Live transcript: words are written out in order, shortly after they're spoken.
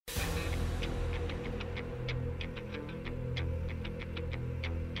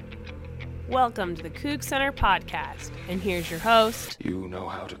Welcome to the Coug Center podcast, and here's your host. You know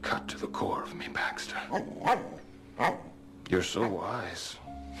how to cut to the core of me, Baxter. You're so wise.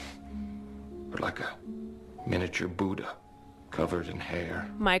 But like a miniature Buddha covered in hair.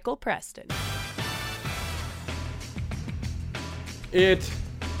 Michael Preston. It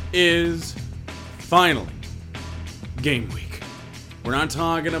is finally game week. We're not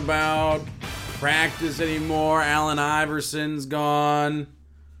talking about practice anymore. Allen Iverson's gone.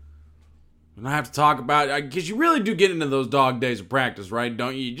 We don't have to talk about, because you really do get into those dog days of practice, right?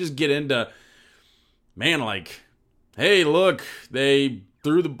 Don't you? You just get into, man, like, hey, look, they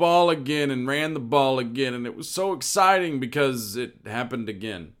threw the ball again and ran the ball again, and it was so exciting because it happened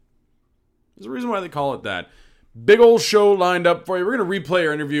again. There's a reason why they call it that. Big old show lined up for you. We're going to replay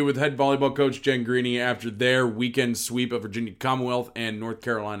our interview with head volleyball coach Jen Greeny after their weekend sweep of Virginia Commonwealth and North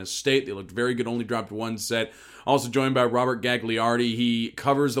Carolina State. They looked very good, only dropped one set. Also joined by Robert Gagliardi. He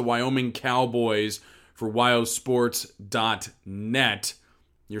covers the Wyoming Cowboys for wyosports.net,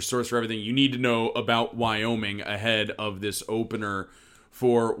 your source for everything you need to know about Wyoming ahead of this opener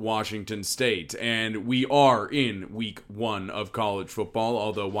for Washington State. And we are in week one of college football,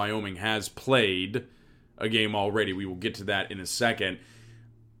 although Wyoming has played a game already. We will get to that in a second.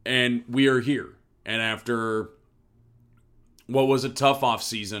 And we are here. And after what was a tough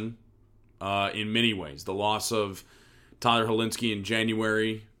offseason, in many ways, the loss of Tyler Helinski in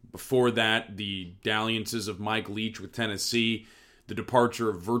January, before that, the dalliances of Mike Leach with Tennessee, the departure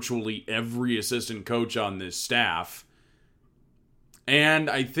of virtually every assistant coach on this staff.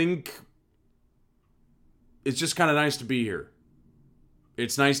 And I think it's just kind of nice to be here.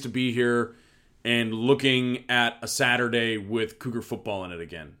 It's nice to be here and looking at a Saturday with Cougar football in it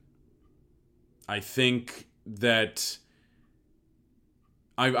again. I think that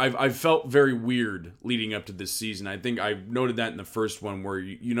I've felt very weird leading up to this season. I think I noted that in the first one where,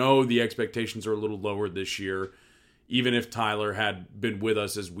 you know, the expectations are a little lower this year. Even if Tyler had been with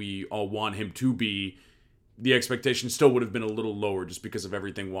us as we all want him to be, the expectation still would have been a little lower just because of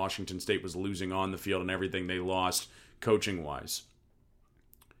everything Washington State was losing on the field and everything they lost coaching-wise.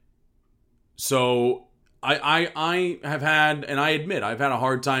 So I have had, and I admit, I've had a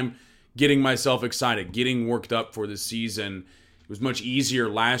hard time getting myself excited, getting worked up for this season. It was much easier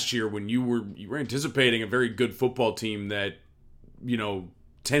last year when you were anticipating a very good football team that,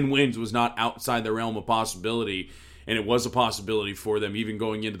 10 wins was not outside the realm of possibility, and it was a possibility for them even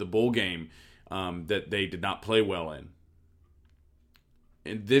going into the bowl game that they did not play well in.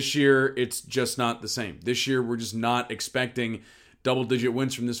 And this year, it's just not the same. This year, we're just not expecting double-digit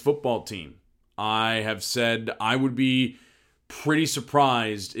wins from this football team. I have said I would be pretty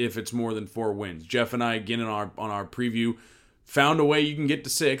surprised if it's more than 4 wins. Jeff and I, again, on our preview, found a way you can get to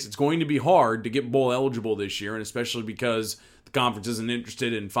 6. It's going to be hard to get bowl eligible this year, and especially because the conference isn't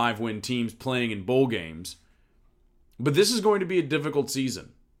interested in 5-win teams playing in bowl games. But this is going to be a difficult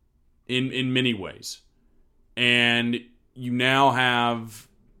season in many ways. And you now have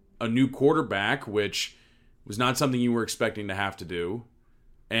a new quarterback, which was not something you were expecting to have to do.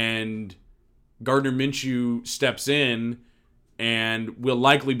 And Gardner Minshew steps in and will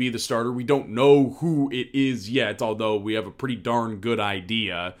likely be the starter. We don't know who it is yet, although we have a pretty darn good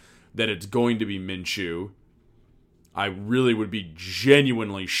idea that it's going to be Minshew. I really would be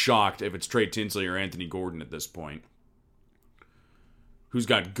genuinely shocked if it's Trey Tinsley or Anthony Gordon at this point. Who's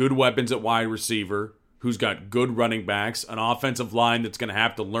got good weapons at wide receiver, who's got good running backs, an offensive line that's going to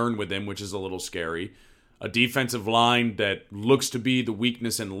have to learn with him, which is a little scary. A defensive line that looks to be the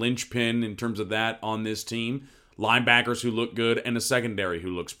weakness and linchpin in terms of that on this team. Linebackers who look good, and a secondary who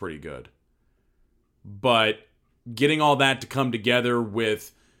looks pretty good. But getting all that to come together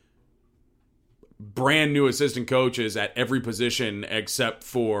with brand new assistant coaches at every position except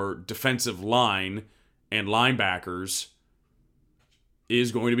for defensive line and linebackers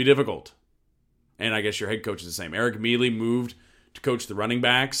is going to be difficult. And I guess your head coach is the same. Eric Mealy moved to coach the running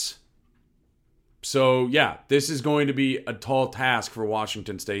backs. So, yeah, this is going to be a tall task for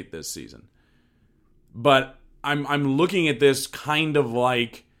Washington State this season. But I'm looking at this kind of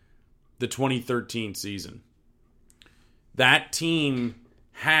like the 2013 season. That team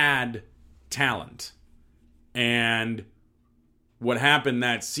had talent. And what happened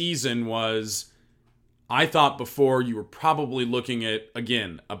that season was, I thought before you were probably looking at,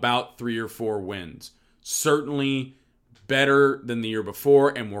 again, about 3 or 4 wins. Certainly better than the year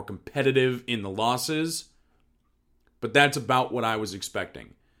before and more competitive in the losses. But that's about what I was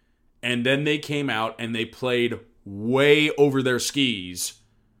expecting. And then they came out and they played way over their skis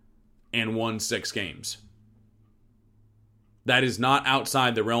and won 6 games. That is not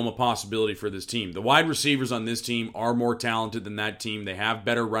outside the realm of possibility for this team. The wide receivers on this team are more talented than that team. They have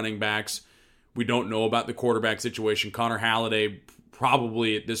better running backs. We don't know about the quarterback situation. Connor Halliday,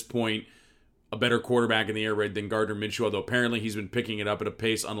 probably at this point, a better quarterback in the air raid than Gardner Minshew, although apparently he's been picking it up at a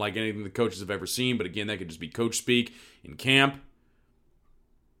pace unlike anything the coaches have ever seen. But again, that could just be coach speak in camp.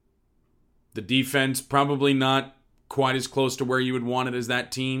 The defense, probably not quite as close to where you would want it as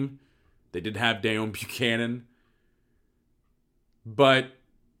that team. They did have Dayon Buchanan. But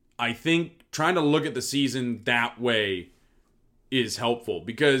I think trying to look at the season that way is helpful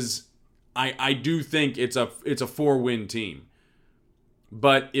because I do think it's a 4-win team.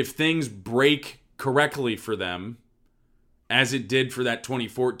 But if things break correctly for them, as it did for that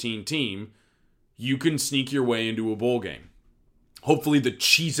 2014 team, you can sneak your way into a bowl game. Hopefully the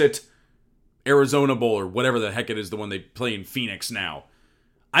Cheez-It Arizona Bowl or whatever the heck it is, the one they play in Phoenix now.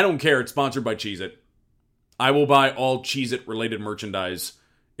 I don't care. It's sponsored by Cheez-It. I will buy all Cheez-It related merchandise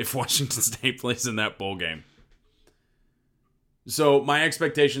if Washington State plays in that bowl game. So my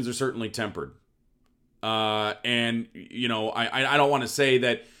expectations are certainly tempered. And, you know, I don't want to say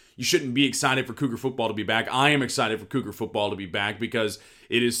that you shouldn't be excited for Cougar football to be back. I am excited for Cougar football to be back because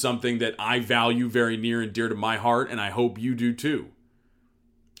it is something that I value very near and dear to my heart, and I hope you do too.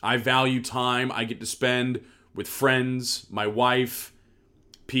 I value time I get to spend with friends, my wife,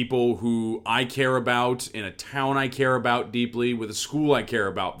 people who I care about, in a town I care about deeply, with a school I care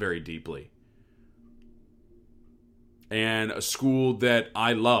about very deeply. And a school that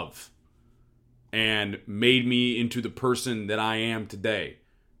I love and made me into the person that I am today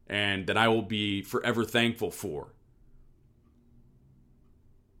and that I will be forever thankful for.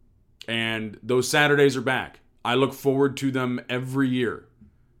 And those Saturdays are back. I look forward to them every year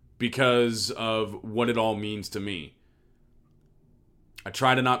because of what it all means to me. I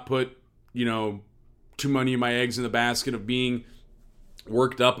try to not put, too many of my eggs in the basket of being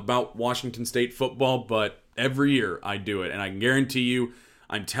worked up about Washington State football, but every year I do it. And I can guarantee you,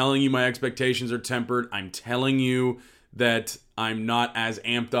 I'm telling you my expectations are tempered. I'm telling you that I'm not as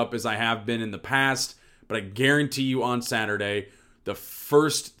amped up as I have been in the past. But I guarantee you on Saturday, the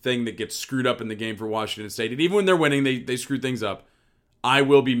first thing that gets screwed up in the game for Washington State, and even when they're winning, they screw things up, I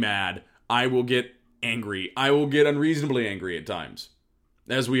will be mad. I will get angry. I will get unreasonably angry at times,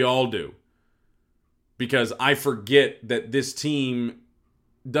 as we all do. Because I forget that this team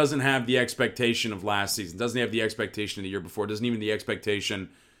doesn't have the expectation of last season, doesn't have the expectation of the year before, doesn't even the expectation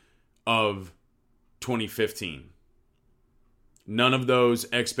of 2015. None of those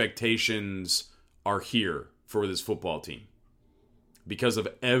expectations are here for this football team because of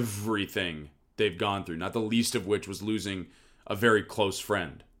everything they've gone through, not the least of which was losing a very close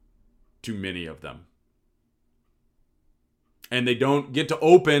friend to many of them. And they don't get to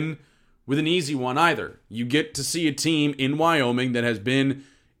open with an easy one either. You get to see a team in Wyoming that has been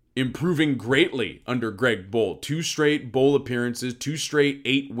improving greatly under Greg Bowl. 2 straight bowl appearances, 2 straight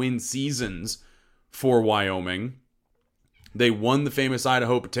 8-win seasons for Wyoming. They won the famous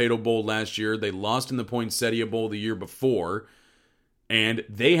Idaho Potato Bowl last year. They lost in the Poinsettia Bowl the year before. And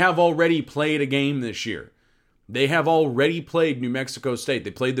they have already played a game this year. They have already played New Mexico State.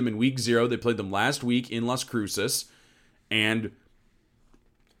 They played them in week 0. They played them last week in Las Cruces. And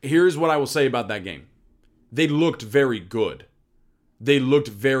here's what I will say about that game. They looked very good. They looked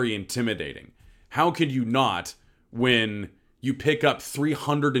very intimidating. How could you not when you pick up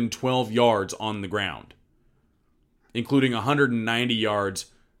 312 yards on the ground, including 190 yards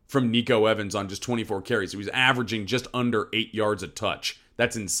from Nico Evans on just 24 carries? He was averaging just under 8 yards a touch.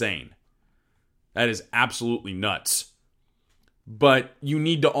 That's insane. That is absolutely nuts. But you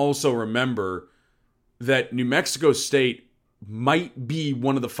need to also remember that New Mexico State might be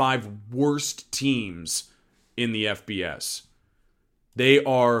one of the 5 worst teams in the FBS. They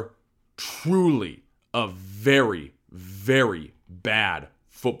are truly a very, very bad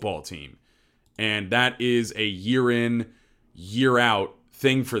football team. And that is a year in, year out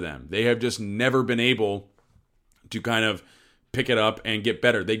thing for them. They have just never been able to kind of pick it up and get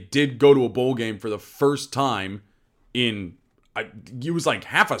better. They did go to a bowl game for the first time in, it was like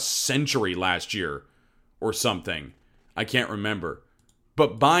half a century last year or something. I can't remember.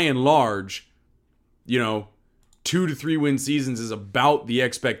 But by and large, 2 to 3 win seasons is about the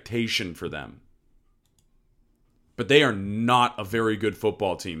expectation for them. But they are not a very good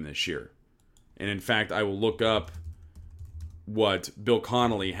football team this year. And in fact, I will look up what Bill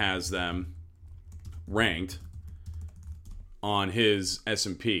Connolly has them ranked on his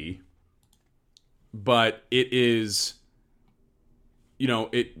S&P. But it is,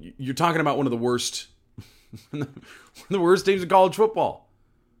 you're talking about one of the worst one of the worst teams in college football.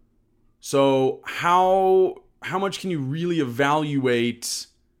 So how much can you really evaluate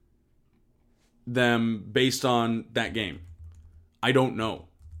them based on that game? I don't know.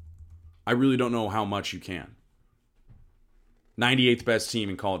 I really don't know how much you can. 98th best team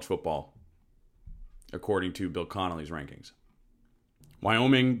in college football, according to Bill Connolly's rankings.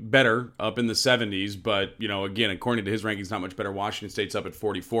 Wyoming better, up in the 70s, but, again, according to his rankings, not much better. Washington State's up at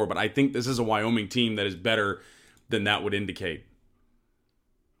 44, but I think this is a Wyoming team that is better than that would indicate.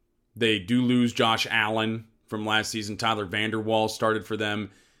 They do lose Josh Allen from last season. Tyler Vanderwall started for them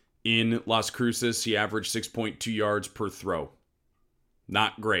in Las Cruces. He averaged 6.2 yards per throw.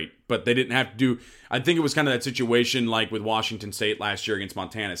 Not great, but they didn't have to do... I think it was kind of that situation like with Washington State last year against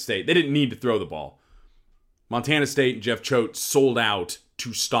Montana State. They didn't need to throw the ball. Montana State and Jeff Choate sold out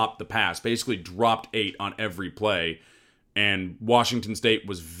to stop the pass, basically dropped 8 on every play, and Washington State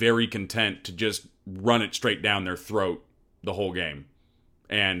was very content to just run it straight down their throat the whole game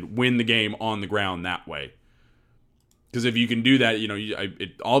and win the game on the ground that way. Because if you can do that,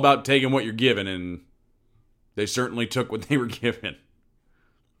 it's all about taking what you're given, and they certainly took what they were given.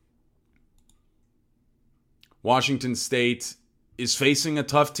 Washington State is facing a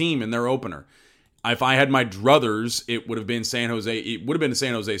tough team in their opener. If I had my druthers, it would have been San Jose. It would have been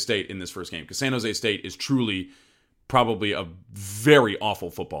San Jose State in this first game because San Jose State is truly probably a very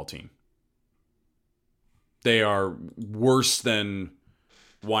awful football team. They are worse than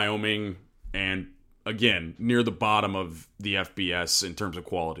Wyoming and, again, near the bottom of the FBS in terms of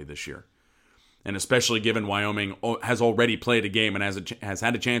quality this year. And especially given Wyoming has already played a game and has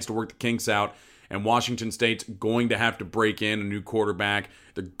had a chance to work the kinks out, and Washington State's going to have to break in a new quarterback.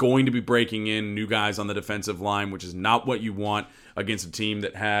 They're going to be breaking in new guys on the defensive line, which is not what you want against a team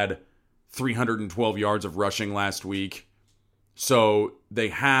that had 312 yards of rushing last week. So they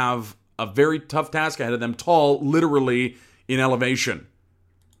have a very tough task ahead of them, tall, literally, in elevation.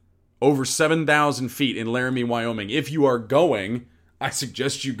 Over 7,000 feet in Laramie, Wyoming. If you are going, I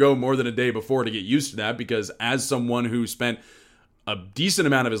suggest you go more than a day before to get used to that, because as someone who spent a decent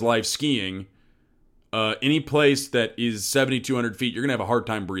amount of his life skiing, any place that is 7,200 feet, you're going to have a hard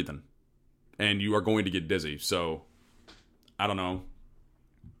time breathing. And you are going to get dizzy. So, I don't know.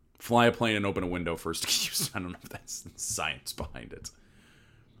 Fly a plane and open a window first to get used to. I don't know if that's the science behind it.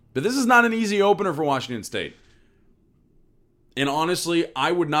 But this is not an easy opener for Washington State. And honestly,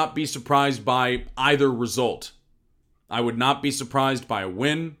 I would not be surprised by either result. I would not be surprised by a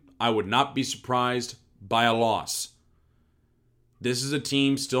win. I would not be surprised by a loss. This is a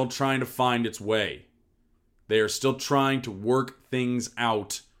team still trying to find its way. They are still trying to work things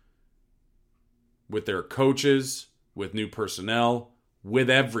out with their coaches, with new personnel, with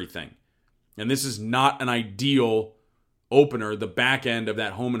everything. And this is not an ideal opener, the back end of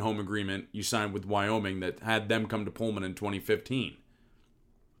that home and home agreement you signed with Wyoming that had them come to Pullman in 2015.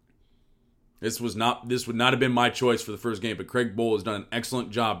 This would not have been my choice for the first game, but Craig Bohl has done an excellent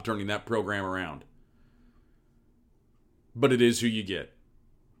job turning that program around. But it is who you get.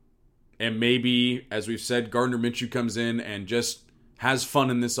 And maybe, as we've said, Gardner Minshew comes in and just has fun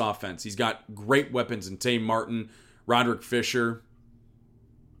in this offense. He's got great weapons in Tay Martin, Roderick Fisher,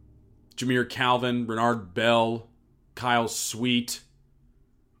 Jameer Calvin, Bernard Bell, Kyle Sweet,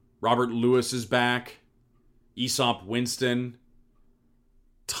 Robert Lewis is back, Aesop Winston,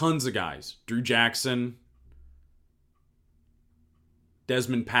 tons of guys. Drew Jackson,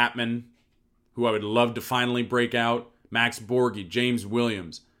 Desmond Patman, who I would love to finally break out, Max Borghi, James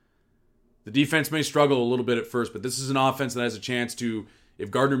Williams. The defense may struggle a little bit at first, but this is an offense that has a chance to,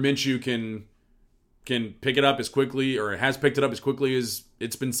 if Gardner Minshew can pick it up as quickly, or has picked it up as quickly as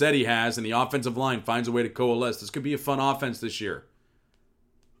it's been said he has, and the offensive line finds a way to coalesce, this could be a fun offense this year.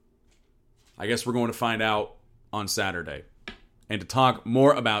 I guess we're going to find out on Saturday. And to talk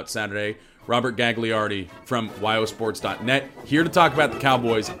more about Saturday, Robert Gagliardi from wyosports.net, here to talk about the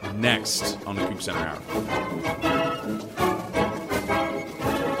Cowboys next on the Coop Center Hour.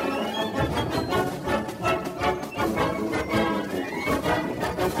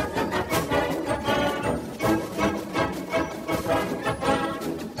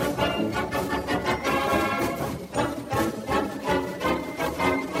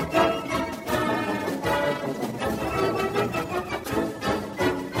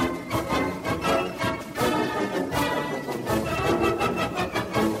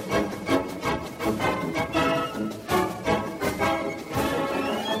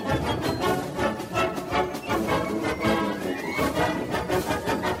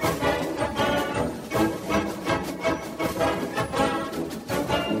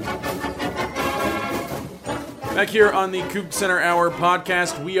 Back here on the Coop Center Hour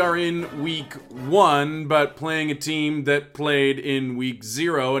podcast, we are in week 1, but playing a team that played in week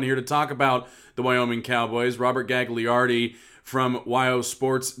 0. And here to talk about the Wyoming Cowboys, Robert Gagliardi from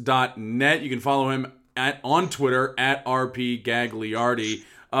wyosports.net. You can follow him on Twitter at RPGagliardi.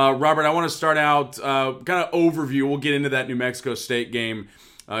 Robert, I want to start out kind of overview. We'll get into that New Mexico State game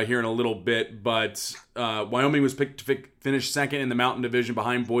here in a little bit, but Wyoming was picked to finish second in the Mountain Division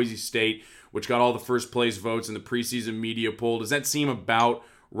behind Boise State, which got all the first place votes in the preseason media poll. Does that seem about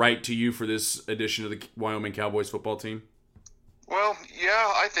right to you for this edition of the Wyoming Cowboys football team? Well,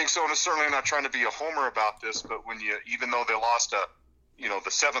 yeah, I think so, and certainly I'm not trying to be a homer about this, but even though they lost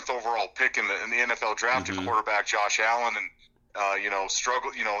the seventh overall pick in the NFL draft to quarterback Josh Allen, and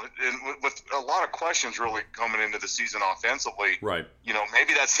struggled, and with a lot of questions really coming into the season offensively. Right.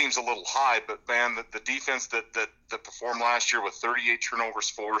 Maybe that seems a little high, but man, the defense that performed last year with 38 turnovers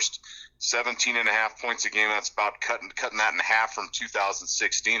forced, 17.5 points a game, that's about cutting that in half from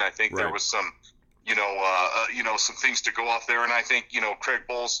 2016. I think there was some some things to go off there, and I think Craig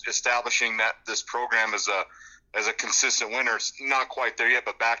Bohl's establishing that this program as a consistent winner. It's not quite there yet,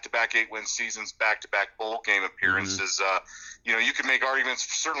 but back-to-back 8-win seasons, back-to-back bowl game appearances. You can make arguments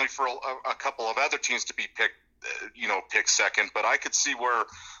certainly for a couple of other teams to be picked second, but I could see where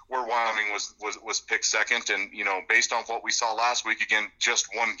Wyoming was picked second, and based on what we saw last week, again, just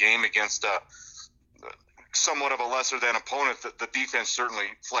one game against somewhat of a lesser than opponent, the defense certainly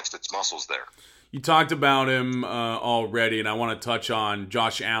flexed its muscles there. You talked about him already, and I want to touch on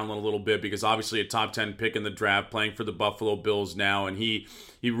Josh Allen a little bit because obviously a top 10 pick in the draft, playing for the Buffalo Bills now, and he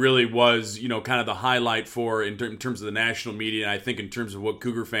really was, kind of the highlight in terms of the national media, and I think in terms of what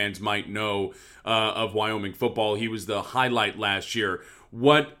Cougar fans might know of Wyoming football, he was the highlight last year.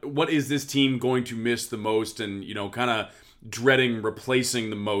 What is this team going to miss the most, and kind of dreading replacing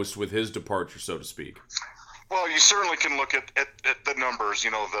the most with his departure, so to speak? Well, you certainly can look at the numbers.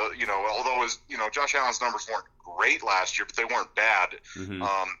 Although Josh Allen's numbers weren't great last year, but they weren't bad.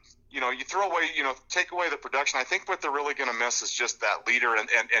 You throw away, take away the production. I think what they're really going to miss is just that leader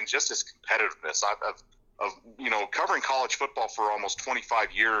and just his competitiveness. Of covering college football for almost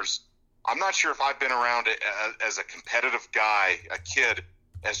 25 years, I'm not sure if I've been around as a competitive guy, a kid,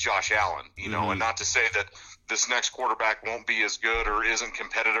 as Josh Allen. And not to say that this next quarterback won't be as good or isn't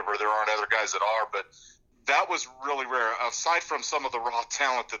competitive or there aren't other guys that are, but that was really rare. Aside from some of the raw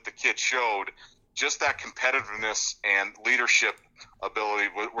talent that the kid showed, just that competitiveness and leadership ability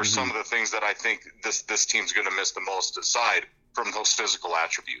were some of the things that I think this team's going to miss the most, aside from those physical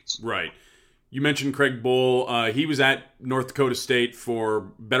attributes. Right. You mentioned Craig Bohl. He was at North Dakota State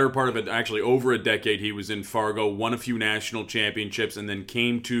for better part of it, actually over a decade. He was in Fargo, won a few national championships, and then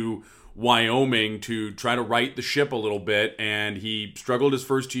came to Wyoming to try to right the ship a little bit, and he struggled his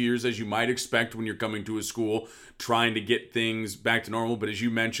first 2 years, as you might expect when you're coming to a school trying to get things back to normal. But as you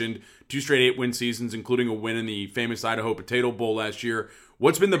mentioned, 2 straight 8-win seasons, including a win in the famous Idaho Potato Bowl last year.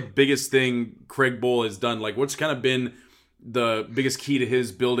 What's been the biggest thing Craig Bohl has done? What's kind of been the biggest key to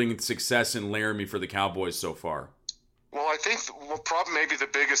his building success in Laramie for the Cowboys so far? Well, I think probably maybe the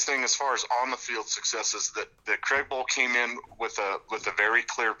biggest thing as far as on the field success is that Craig Bohl came in with a very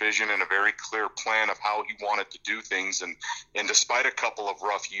clear vision and a very clear plan of how he wanted to do things, and despite a couple of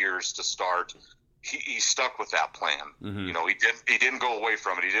rough years to start, he stuck with that plan. He didn't go away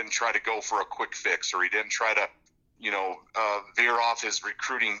from it. He didn't try to go for a quick fix, or he didn't try to veer off his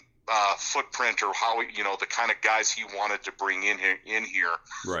recruiting footprint, or how the kind of guys he wanted to bring in here.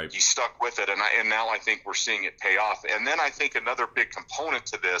 Right. He stuck with it, and now I think we're seeing it pay off. And then I think another big component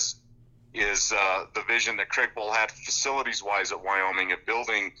to this is the vision that Craig Bohl had facilities wise at Wyoming, of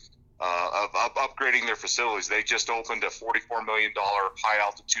building of upgrading their facilities. They just opened a $44 million high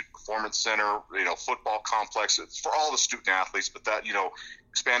altitude performance center, football complex for all the student athletes, but that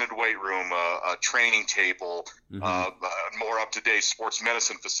expanded weight room, a training table, more up-to-date sports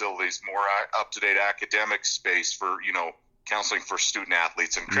medicine facilities, more up-to-date academic space for, counseling for student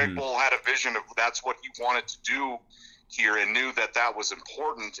athletes. And Craig Bohl had a vision of that's what he wanted to do here, and knew that was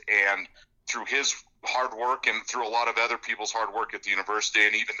important. And through his hard work and through a lot of other people's hard work at the university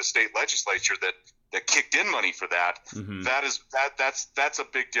and even the state legislature that kicked in money for that, that's a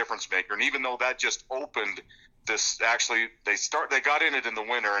big difference maker. And even though that just opened this, actually they got in it in the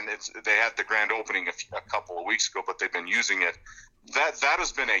winter, and they had the grand opening a couple of weeks ago, but they've been using it. That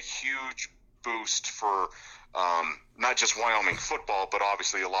has been a huge boost for not just Wyoming football, but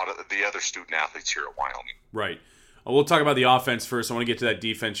obviously a lot of the other student athletes here at Wyoming. Right. We'll talk about the offense first. I want to get to that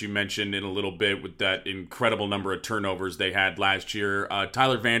defense you mentioned in a little bit, with that incredible number of turnovers they had last year.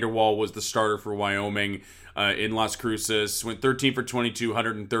 Tyler Vanderwall was the starter for Wyoming in Las Cruces. Went 13 for 22,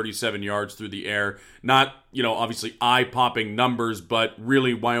 137 yards through the air. Not, obviously eye-popping numbers, but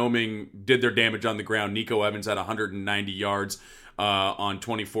really Wyoming did their damage on the ground. Nico Evans had 190 yards on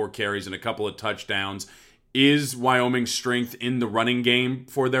 24 carries and a couple of touchdowns. is Wyoming's strength in the running game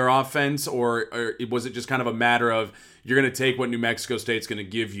for their offense, or was it just kind of a matter of you're going to take what New Mexico State's going to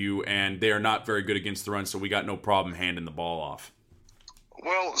give you, and they are not very good against the run, so we got no problem handing the ball off?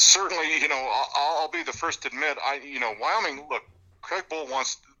 Well, certainly, I'll be the first to admit, Wyoming, look, Craig Bull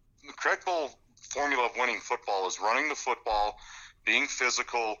formula of winning football is running the football, being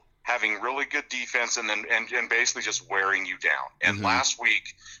physical, having really good defense, and basically just wearing you down. And last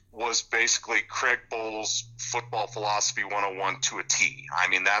week was basically Craig Bull's football philosophy 101 to a T. I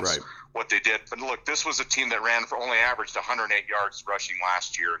mean, that's what they did. But look, this was a team that only averaged 108 yards rushing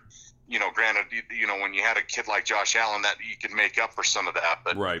last year. Granted, when you had a kid like Josh Allen, that you could make up for some of that.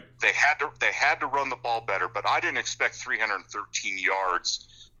 But they had to run the ball better. But I didn't expect 313 yards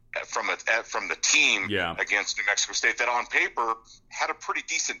from the team against New Mexico State, that on paper had a pretty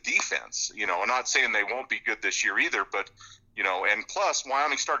decent defense. I'm not saying they won't be good this year either, but and plus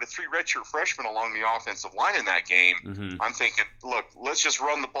Wyoming started 3 redshirt freshmen along the offensive line in that game. I'm thinking, look, let's just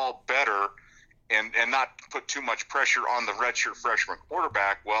run the ball better and not put too much pressure on the redshirt freshman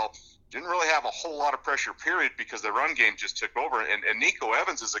quarterback. Well, didn't really have a whole lot of pressure, period, because the run game just took over. And Nico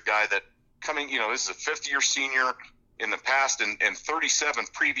Evans is a guy that this is a 5th-year senior. In the past, in 37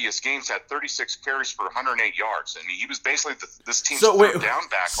 previous games, had 36 carries for 108 yards. I mean, he was basically this team's third down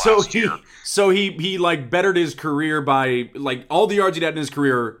back last year. So he like bettered his career by, like, all the yards he'd had in his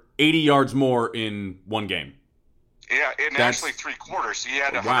career, 80 yards more in one game. Yeah, actually 3 quarters. He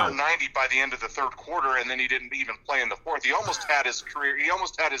had 190 by the end of the third quarter, and then he didn't even play in the fourth. He almost had his career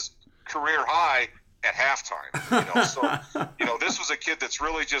high at halftime. So this was a kid that's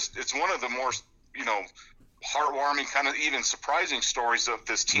really it's one of the more heartwarming, kind of even surprising stories of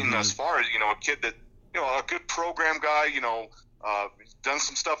this team thus far. A kid that, a good program guy, done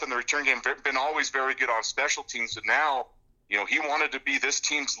some stuff in the return game, been always very good on special teams, and now, he wanted to be this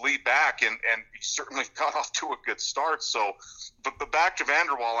team's lead back, and he certainly got off to a good start. So, but back to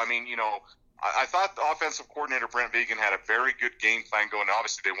Vanderwall, I mean, I thought the offensive coordinator Brent Vigen had a very good game plan going.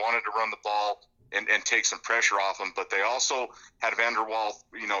 Obviously, they wanted to run the ball and take some pressure off him, but they also had Vanderwall,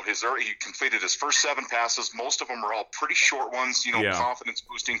 he completed his first 7 passes. Most of them were all pretty short ones, confidence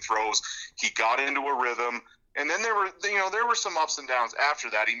boosting throws. He got into a rhythm, and then there were some ups and downs after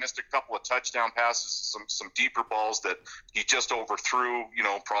that. He missed a couple of touchdown passes, some deeper balls that he just overthrew,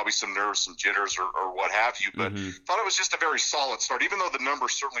 probably some nerves, some jitters or what have you, but thought it was just a very solid start, even though the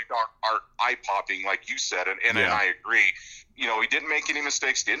numbers certainly aren't eye-popping like you said, and I agree. He didn't make any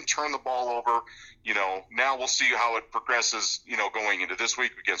mistakes, didn't turn the ball over. Now we'll see how it progresses, going into this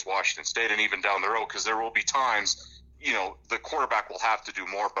week against Washington State and even down the road, because there will be times, the quarterback will have to do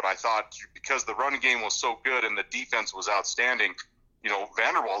more. But I thought because the running game was so good and the defense was outstanding,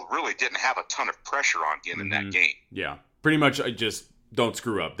 Vanderwall really didn't have a ton of pressure on him in that game. Yeah, pretty much just don't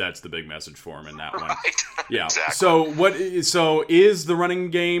screw up. That's the big message for him in that one. Yeah. Exactly. So is the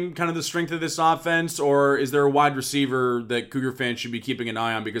running game kind of the strength of this offense, or is there a wide receiver that Cougar fans should be keeping an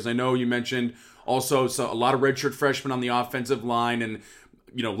eye on? Because I know you mentioned also a lot of redshirt freshmen on the offensive line, and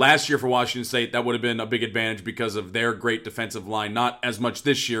last year for Washington State that would have been a big advantage because of their great defensive line. Not as much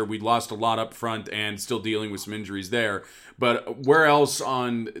this year. We lost a lot up front and still dealing with some injuries there. But where else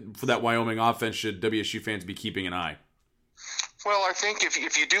for that Wyoming offense should WSU fans be keeping an eye? Well, I think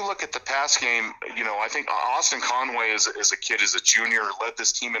if you do look at the pass game, I think Austin Conway is a junior, led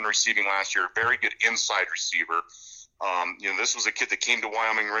this team in receiving last year, very good inside receiver. This was a kid that came to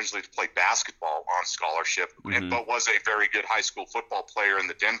Wyoming originally to play basketball on scholarship, but was a very good high school football player in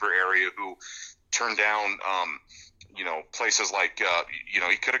the Denver area who turned down, places like,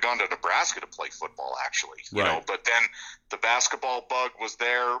 he could have gone to Nebraska to play football, actually, but then the basketball bug was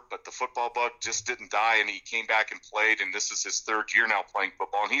there, but the football bug just didn't die, and he came back and played, and this is his 3rd year now playing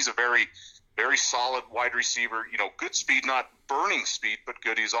football, and he's a very, very solid wide receiver, good speed, not burning speed, but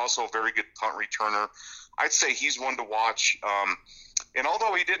good. He's also a very good punt returner. I'd say he's one to watch. And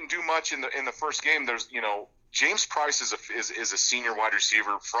although he didn't do much in the first game, there's, James Price is a senior wide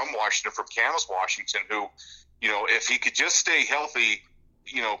receiver from Washington, from Camas, Washington, who, if he could just stay healthy,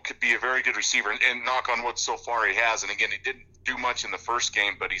 could be a very good receiver, and knock on wood, so far he has. And again, he didn't do much in the first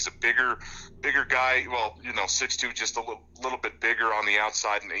game, but he's a bigger guy. Well, 6'2", just a little bit bigger on the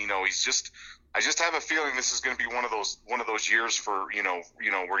outside, and I just have a feeling this is going to be one of those years for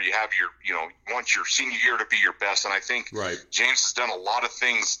where you have your want your senior year to be your best, and I think James has done a lot of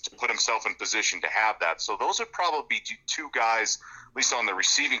things to put himself in position to have that. So those would probably be 2 guys, at least on the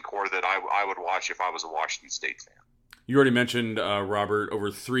receiving core, that I would watch if I was a Washington State fan. You already mentioned, Robert, over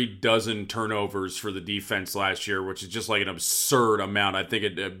 36 turnovers for the defense last year, which is just like an absurd amount. I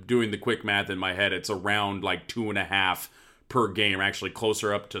think doing the quick math in my head, it's around like 2.5 per game, or actually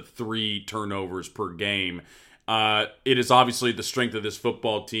closer up to 3 turnovers per game. It is obviously the strength of this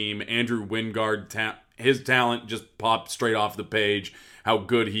football team. Andrew Wingard, his talent just popped straight off the page, how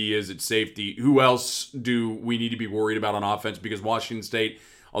good he is at safety. Who else do we need to be worried about on offense? Because Washington State,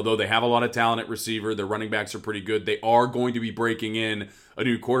 although they have a lot of talent at receiver, their running backs are pretty good. They are going to be breaking in a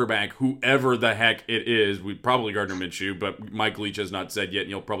new quarterback, whoever the heck it is. Probably Gardner Minshew, but Mike Leach has not said yet, and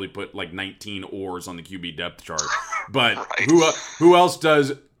he'll probably put like 19 oars on the QB depth chart. But right. Who else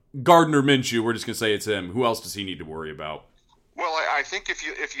does Gardner Minshew? We're just going to say it's him. Who else does he need to worry about? Well, I think if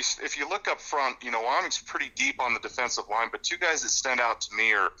you look up front, Wyoming's pretty deep on the defensive line, but 2 guys that stand out to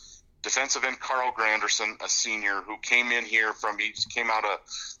me are defensive end Carl Granderson, a senior who came in here he came out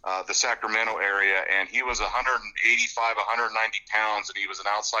of the Sacramento area, and he was 185, 190 pounds, and he was an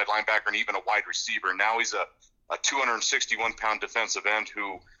outside linebacker and even a wide receiver. Now he's a 261-pound defensive end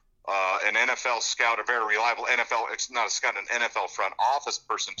who an NFL scout, a very reliable not a scout, an NFL front office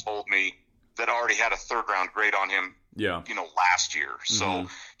person told me that already had a 3rd-round grade on him, last year. So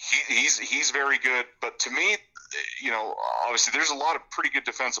he's very good. But to me, obviously there's a lot of pretty good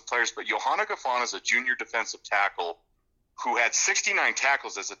defensive players, but Johanna Gafan is a junior defensive tackle who had 69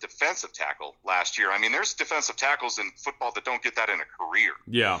 tackles as a defensive tackle last year. I mean, there's defensive tackles in football that don't get that in a career.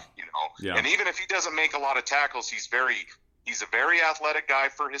 Yeah. And even if he doesn't make a lot of tackles, he's a very athletic guy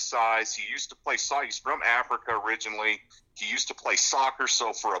for his size. He used to play soccer. He's from Africa originally. He used to play soccer,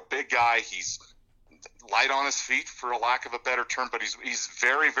 so for a big guy, he's light on his feet, for a lack of a better term, but he's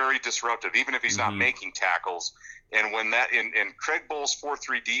very, very disruptive, even if he's not making tackles. And when in Craig Bull's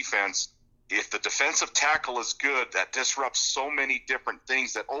 4-3 defense, if the defensive tackle is good, that disrupts so many different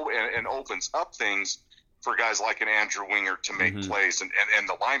things and opens up things for guys like an Andrew Wingard to make plays and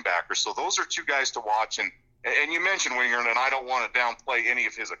the linebackers. So those are 2 guys to watch. And you mentioned Wingard, and I don't want to downplay any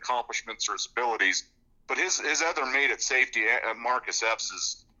of his accomplishments or his abilities, but his other mate at safety, Marcus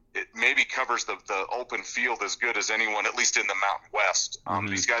Epps, it maybe covers the open field as good as anyone, at least in the Mountain West.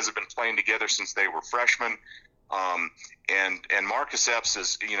 These guys have been playing together since they were freshmen. And Marcus Epps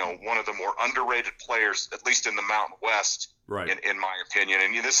is, one of the more underrated players, at least in the Mountain West, right, in my opinion.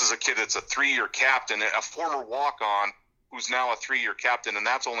 And this is a kid that's a 3-year captain, a former walk-on who's now a 3-year captain, and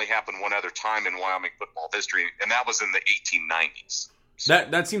that's only happened one other time in Wyoming football history, and that was in the 1890s. So.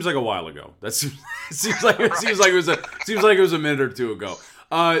 That seems like a while ago. That seems like it was a minute or 2 ago.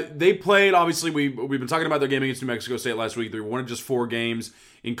 They played, obviously, we've been talking about their game against New Mexico State last week. They were one of just 4 games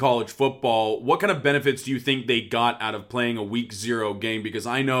in college football. What kind of benefits do you think they got out of playing a week 0 game? Because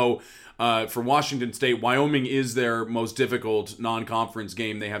I know for Washington State, Wyoming is their most difficult non-conference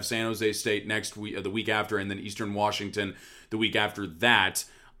game. They have San Jose State next week, the week after, and then Eastern Washington the week after that.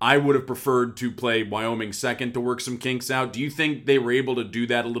 I would have preferred to play Wyoming second to work some kinks out. Do you think they were able to do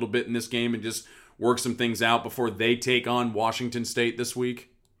that a little bit in this game and just work some things out before they take on Washington State this week?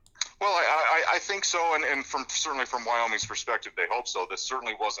 Well, I think so, and certainly from Wyoming's perspective, they hope so. This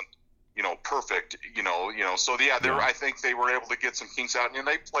certainly wasn't, perfect, So I think they were able to get some kinks out, and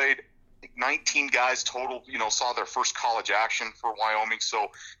they played 19 guys total, saw their first college action for Wyoming. So,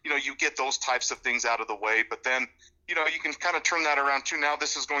 you get those types of things out of the way, but then, you can kind of turn that around too. Now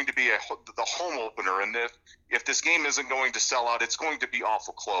this is going to be the home opener, and if this game isn't going to sell out, it's going to be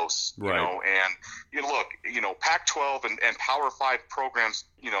awful close, right. And look, Pac-12 and Power 5 programs,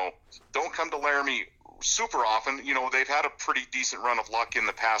 don't come to Laramie super often. They've had a pretty decent run of luck in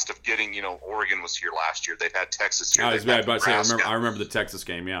the past of getting, Oregon was here last year. They've had Texas here. I remember the Texas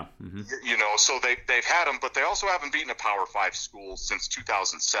game, yeah. Mm-hmm. So they've had them, but they also haven't beaten a Power 5 school since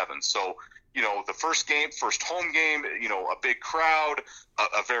 2007. So, the first home game, a big crowd,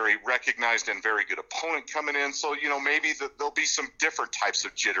 a very recognized and very good opponent coming in. So, maybe there'll be some different types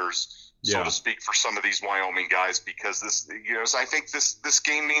of jitters, so to speak, for some of these Wyoming guys, because this, I think this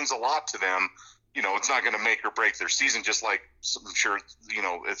game means a lot to them. It's not going to make or break their season, just like I'm sure, it's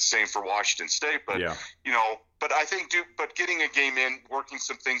the same for Washington State. But, but I think, getting a game in, working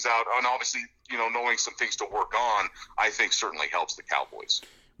some things out, and obviously, knowing some things to work on, I think certainly helps the Cowboys.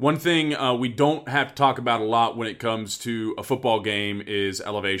 One thing we don't have to talk about a lot when it comes to a football game is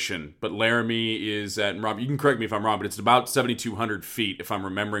elevation. But Laramie is at, and Rob, you can correct me if I'm wrong, but it's about 7,200 feet, if I'm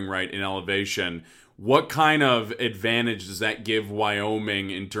remembering right, in elevation. What kind of advantage does that give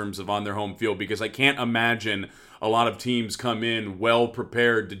Wyoming in terms of on their home field? Because I can't imagine a lot of teams come in well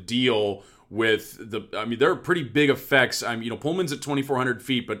prepared to deal with there are pretty big effects. Pullman's at 2,400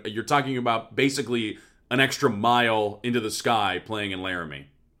 feet, but you're talking about basically an extra mile into the sky playing in Laramie.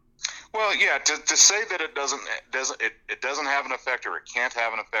 Well, yeah, to say that it doesn't have an effect or it can't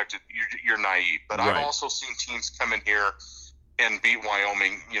have an effect, you're naive. But right. I've also seen teams come in here and beat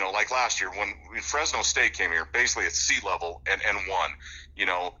Wyoming, like last year when Fresno State came here, basically at sea level and won.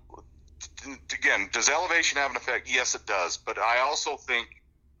 Again, does elevation have an effect? Yes, it does. But I also think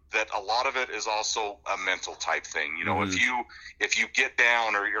that a lot of it is also a mental type thing. If you get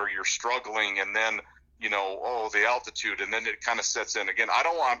down or you're struggling, and then the altitude, and then it kind of sets in again.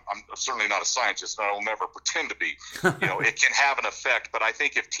 I'm certainly not a scientist, and I will never pretend to be. It can have an effect, but I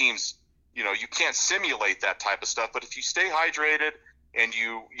think if teams, you can't simulate that type of stuff. But if you stay hydrated and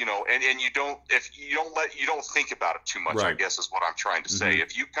you don't think about it too much, right. I guess is what I'm trying to say.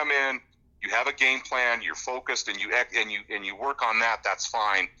 If you come in, you have a game plan, you're focused, and you work on that, that's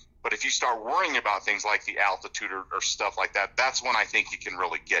fine. But if you start worrying about things like the altitude or stuff like that, that's when I think it can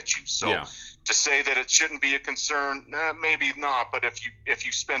really get you. So to say that it shouldn't be a concern, maybe not. But if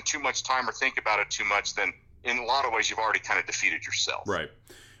you spend too much time or think about it too much, then in a lot of ways you've already kind of defeated yourself. Right.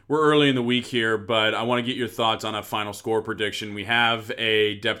 We're early in the week here, but I want to get your thoughts on a final score prediction. We have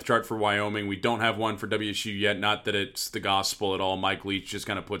a depth chart for Wyoming. We don't have one for WSU yet. Not that it's the gospel at all. Mike Leach just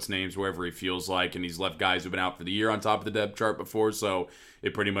kind of puts names wherever he feels like, and he's left guys who've been out for the year on top of the depth chart before, so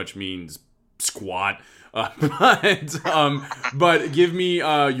it pretty much means squat. But give me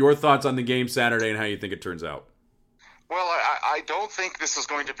your thoughts on the game Saturday and how you think it turns out. Well, I don't think this is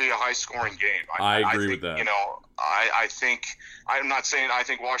going to be a high-scoring game. I agree with that. I think – I'm not saying I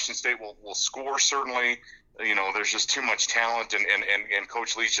think Washington State will score, certainly. There's just too much talent, and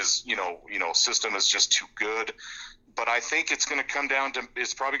Coach Leach's, system is just too good. But I think it's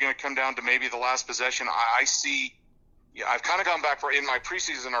probably going to come down to maybe the last possession. I see – I've kind of gone back in my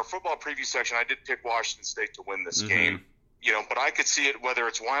preseason, our football preview section, I did pick Washington State to win this game. But I could see it, whether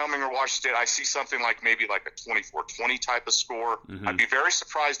it's Wyoming or Washington State, I see something like maybe like a 24-20 type of score. I'd be very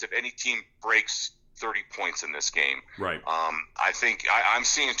surprised if any team breaks 30 points in this game. Right. I think I'm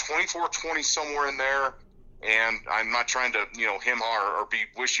seeing 24-20 somewhere in there, and I'm not trying to, hem-ha or be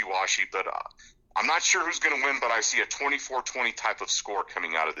wishy-washy, but I'm not sure who's going to win, but I see a 24-20 type of score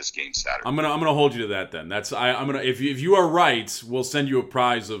coming out of this game Saturday. I'm gonna hold you to that then. If you are right, we'll send you a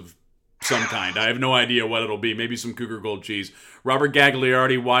prize of some kind. I have no idea what it'll be. Maybe some Cougar Gold cheese. Robert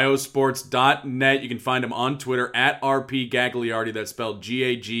Gagliardi, yosports.net. You can find him on Twitter at RP Gagliardi. That's spelled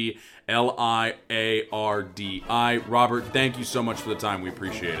Gagliardi. Robert, thank you so much for the time. We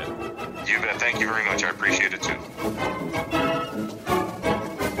appreciate it. You bet. Thank you very much. I appreciate it too.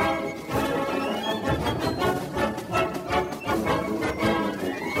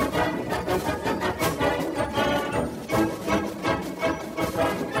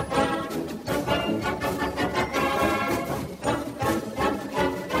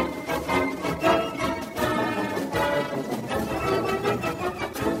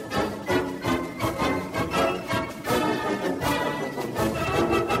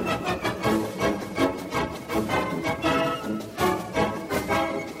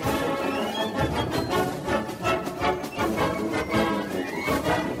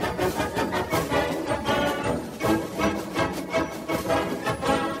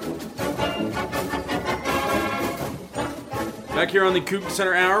 Back here on the Cougar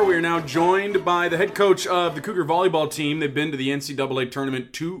Center Hour, we are now joined by the head coach of the Cougar volleyball team. They've been to the NCAA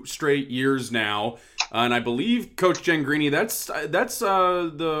tournament 2 straight years now, and I believe Coach Jen Greeny. That's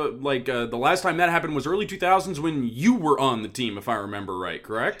the last time that happened was early 2000s when you were on the team, if I remember right.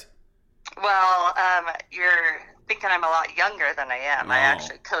 Correct? Well, you're thinking I'm a lot younger than I am. I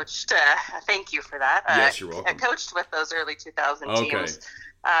actually coached. Thank you for that. Yes, you're welcome. I coached with those early 2000 teams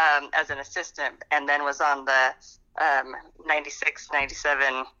as an assistant, and then was on the 96,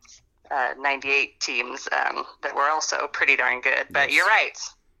 97, 98 teams that were also pretty darn good. But you're right.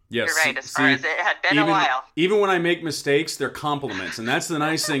 Yes. You're right, as far as it had been a while. Even when I make mistakes, they're compliments. And that's the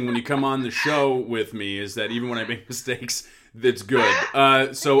nice thing when you come on the show with me, is that even when I make mistakes, it's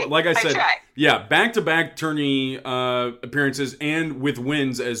good. So, like I said, back-to-back tourney appearances and with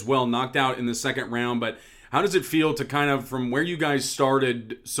wins as well, knocked out in the second round. But how does it feel to kind of, from where you guys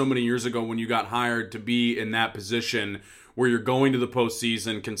started so many years ago when you got hired, to be in that position where you're going to the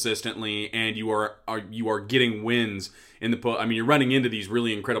postseason consistently and you are getting wins in the post? I mean, you're running into these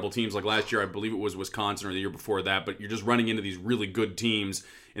really incredible teams. Like last year, I believe it was Wisconsin, or the year before that, but you're just running into these really good teams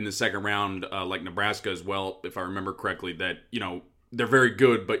in the second round, like Nebraska as well, if I remember correctly, that, they're very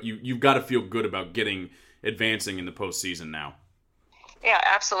good, but you've got to feel good about advancing in the postseason now. Yeah,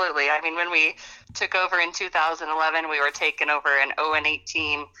 absolutely. I mean, when we took over in 2011, we were taking over an 0-8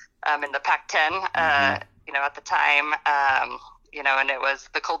 team in the Pac-10, at the time, and it was,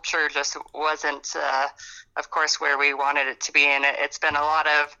 the culture just wasn't, of course, where we wanted it to be. And it's been a lot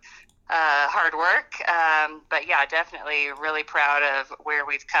of hard work. But yeah, definitely really proud of where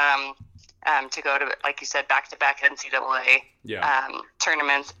we've come to go to, like you said, back-to-back NCAA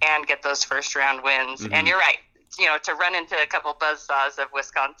tournaments and get those first-round wins. And you're right. To run into a couple buzzsaws of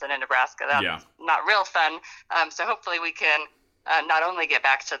Wisconsin and Nebraska, that's not real fun. So hopefully we can not only get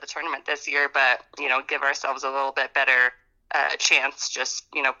back to the tournament this year, but, give ourselves a little bit better chance just,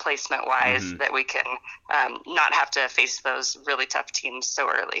 placement-wise, that we can not have to face those really tough teams so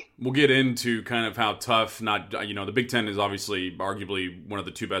early. We'll get into kind of how tough, the Big Ten is obviously arguably one of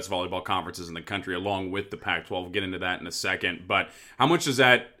the two best volleyball conferences in the country, along with the Pac-12. We'll get into that in a second. But how much does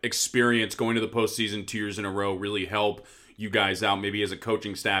that experience going to the postseason 2 years in a row really help you guys out, maybe as a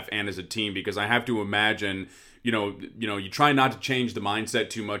coaching staff and as a team? Because I have to imagine, you try not to change the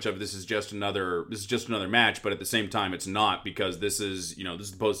mindset too much of this is just another match, but at the same time it's not, because this is the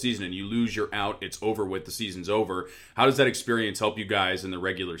postseason, and you lose, you're out, it's over with, the season's over. How does that experience help you guys in the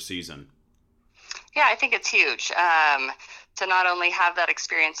regular season? Yeah, I think it's huge. To not only have that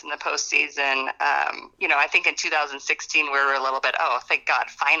experience in the postseason, I think in 2016 we were a little bit, oh, thank God,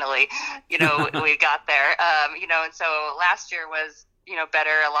 finally, we got there. And so last year was, better.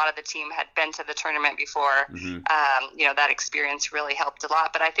 A lot of the team had been to the tournament before. That experience really helped a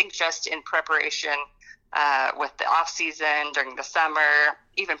lot. But I think just in preparation with the off season, during the summer,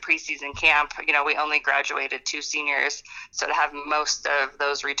 even preseason camp, we only graduated 2 seniors. So to have most of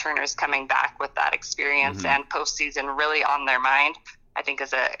those returners coming back with that experience and postseason really on their mind, I think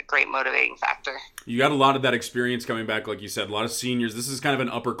is a great motivating factor. You got a lot of that experience coming back, like you said, a lot of seniors. This is kind of an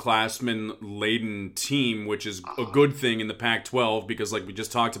upperclassman-laden team, which is a good thing in the Pac-12, because like we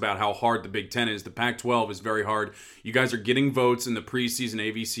just talked about how hard the Big Ten is. The Pac-12 is very hard. You guys are getting votes in the preseason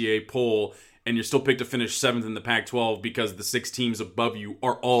AVCA poll, and you're still picked to finish 7th in the Pac-12 because the 6 teams above you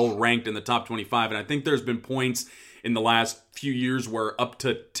are all ranked in the top 25. And I think there's been points in the last few years where up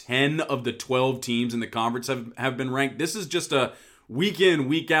to 10 of the 12 teams in the conference have been ranked. This is just a week in,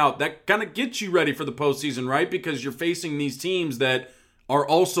 week out. That kind of gets you ready for the postseason, right? Because you're facing these teams that are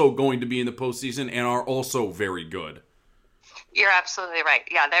also going to be in the postseason and are also very good. You're absolutely right.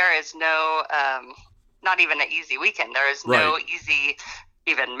 Yeah, there is no, not even an easy weekend. There is no easy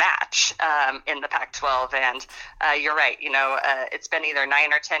even match in the Pac-12. And you're right. It's been either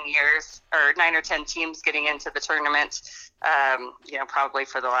 9 or 10 years or 9 or 10 teams getting into the tournament, probably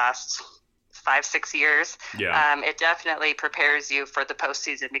for the last 5-6 years. It definitely prepares you for the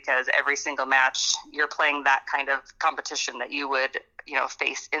postseason, because every single match you're playing that kind of competition that you would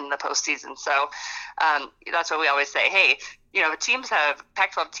face in the postseason. So that's what we always say. Hey,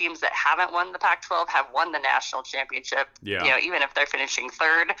 Pac-12 teams that haven't won the Pac-12 have won the national championship. Even if they're finishing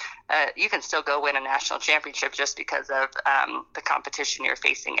 3rd, you can still go win a national championship just because of the competition you're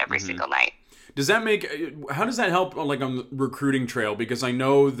facing every single night. How does that help, like, on the recruiting trail? Because I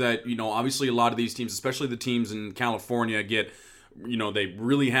know that, obviously a lot of these teams, especially the teams in California, they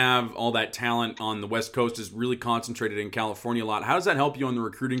really have all that talent on the West Coast is really concentrated in California a lot. How does that help you on the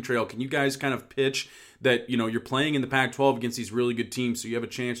recruiting trail? Can you guys kind of pitch that, you're playing in the Pac-12 against these really good teams, so you have a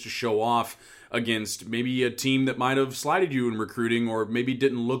chance to show off against maybe a team that might have slighted you in recruiting or maybe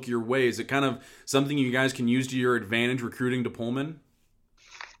didn't look your way? Is it kind of something you guys can use to your advantage recruiting to Pullman?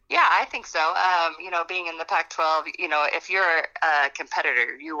 Yeah, I think so. Being in the Pac-12, if you're a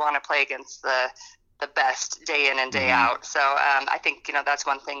competitor, you want to play against the best day in and day out. So I think, that's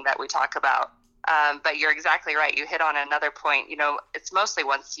one thing that we talk about. But you're exactly right. You hit on another point. It's mostly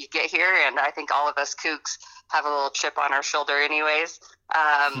once you get here, and I think all of us Cougs have a little chip on our shoulder anyways.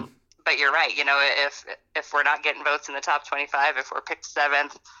 But you're right. If we're not getting votes in the top 25, if we're picked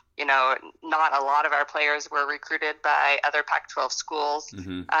 7th, not a lot of our players were recruited by other Pac-12 schools.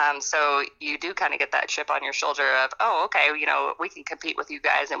 So you do kind of get that chip on your shoulder of, oh, okay, we can compete with you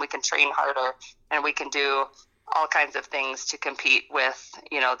guys, and we can train harder, and we can do all kinds of things to compete with,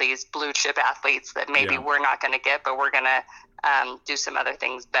 these blue chip athletes that maybe we're not going to get, but we're going to do some other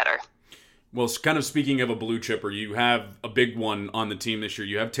things better. Well, kind of speaking of a blue chipper, you have a big one on the team this year.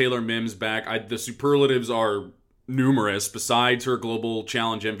 You have Taylor Mims back. The superlatives are numerous. Besides her Global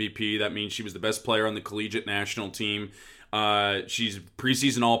Challenge MVP, that means she was the best player on the collegiate national team. She's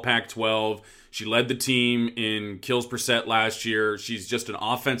preseason All Pac-12. She led the team in kills per set last year. She's just an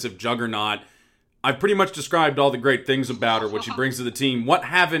offensive juggernaut. I've pretty much described all the great things about her, what she brings to the team. What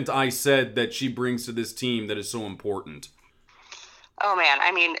haven't I said that she brings to this team that is so important? Oh, man.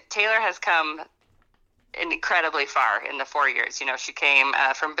 I mean, Taylor has come incredibly far in the 4 years. She came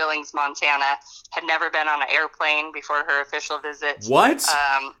from Billings, Montana, had never been on an airplane before her official visit. What?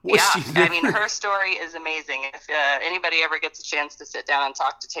 I mean, her story is amazing. If anybody ever gets a chance to sit down and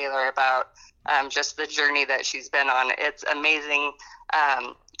talk to Taylor about just the journey that she's been on, it's amazing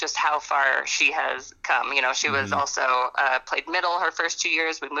just how far she has come. She was also played middle her first 2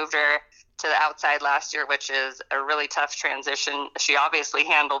 years. We moved her to the outside last year, which is a really tough transition. She obviously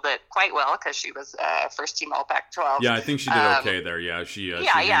handled it quite well because she was first team All Pac-12. Yeah, I think she did okay there. Yeah, she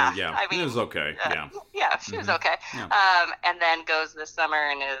I mean, it was okay. She was okay. Yeah. And then goes this summer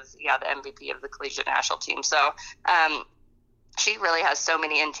and is the MVP of the collegiate national team. So she really has so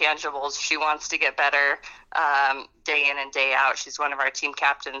many intangibles. She wants to get better day in and day out. She's one of our team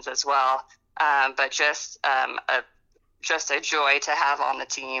captains as well. But just a joy to have on the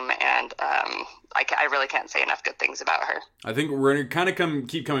team, and I really can't say enough good things about her. I think we're going to kind of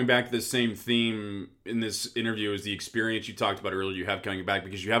keep coming back to the same theme in this interview as the experience you talked about earlier you have coming back,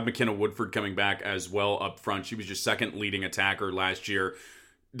 because you have McKenna Woodford coming back as well up front. She was your second leading attacker last year.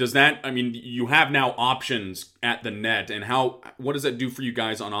 Does that, I mean, you have now options at the net, and what does that do for you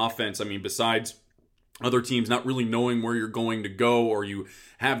guys on offense? I mean, besides other teams not really knowing where you're going to go, or you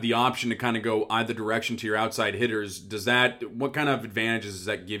have the option to kind of go either direction to your outside hitters, what kind of advantages does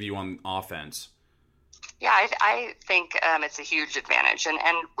that give you on offense? Yeah, I think it's a huge advantage, and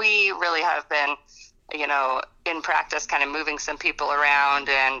we really have been, in practice kind of moving some people around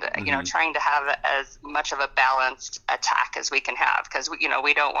and, trying to have as much of a balanced attack as we can have, because,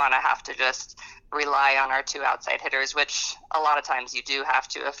 we don't want to have to just rely on our two outside hitters, which a lot of times you do have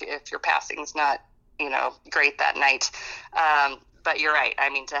to if your passing's not, great that night. But you're right. I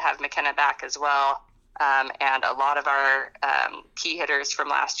mean, to have McKenna back as well, and a lot of our key hitters from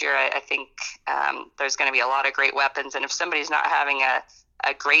last year, I think there's going to be a lot of great weapons. And if somebody's not having a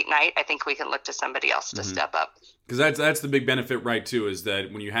great night, I think we can look to somebody else to step up. Because that's the big benefit, right, too, is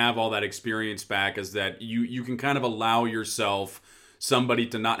that when you have all that experience back, is that you can kind of allow yourself somebody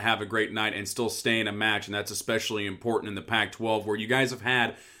to not have a great night and still stay in a match. And that's especially important in the Pac-12, where you guys have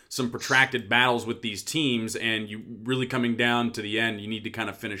had some protracted battles with these teams, and you really coming down to the end, you need to kind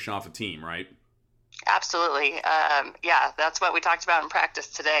of finish off a team, right? Absolutely. That's what we talked about in practice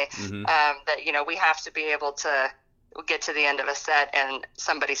today. That, we have to be able to get to the end of a set and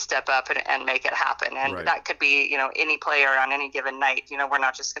somebody step up and make it happen. And that could be, any player on any given night. We're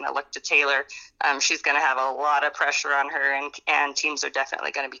not just going to look to Taylor. She's going to have a lot of pressure on her, and teams are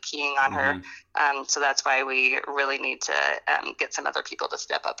definitely going to be keying on her. So that's why we really need to get some other people to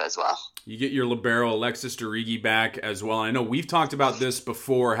step up as well. You get your libero, Alexis Derigi, back as well. I know we've talked about this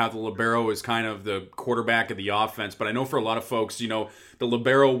before, how the libero is kind of the quarterback of the offense, but I know for a lot of folks, the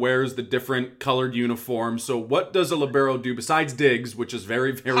libero wears the different colored uniform. So what does a libero do besides digs, which is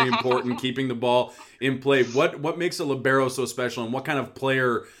very, very important, keeping the ball in play? What makes a libero so special, and what kind of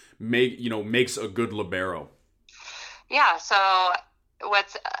player makes a good libero? Yeah, so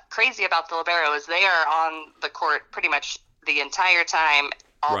what's crazy about the libero is they are on the court pretty much the entire time,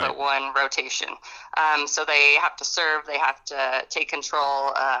 all but one rotation. So they have to serve, they have to take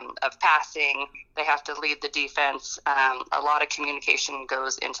control of passing, they have to lead the defense. A lot of communication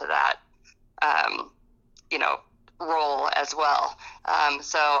goes into that, role as well.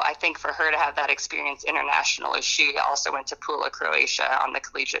 So I think for her to have that experience internationally, she also went to Pula, Croatia on the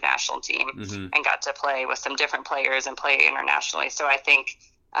collegiate national team and got to play with some different players and play internationally. So I think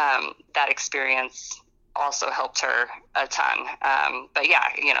that experience also helped her a ton. But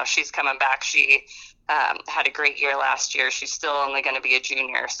yeah, she's coming back. She had a great year last year. She's still only going to be a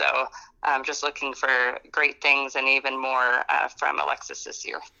junior. So I'm just looking for great things and even more from Alexis this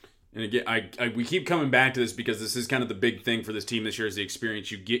year. And again, we keep coming back to this because this is kind of the big thing for this team this year is the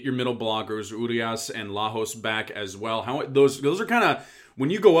experience. You get your middle blockers, Urias and Lajos, back as well. How those are kind of, when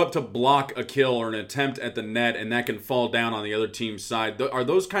you go up to block a kill or an attempt at the net and that can fall down on the other team's side, are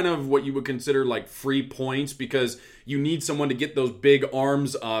those kind of what you would consider like free points because you need someone to get those big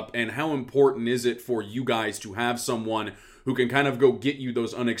arms up? And how important is it for you guys to have someone who can kind of go get you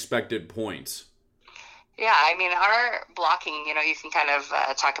those unexpected points? Yeah, I mean, our blocking, you can kind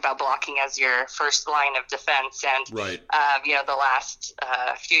of talk about blocking as your first line of defense. And, the last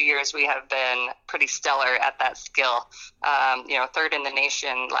few years we have been pretty stellar at that skill. Third in the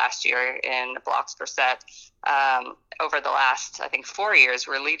nation last year in blocks per set. Over the last, I think, 4 years,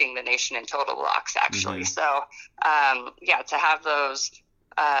 we're leading the nation in total blocks, actually. So, to have those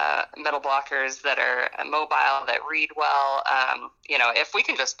middle blockers that are mobile, that read well. If we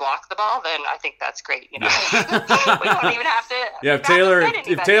can just block the ball, then I think that's great. We don't even have to. Yeah, if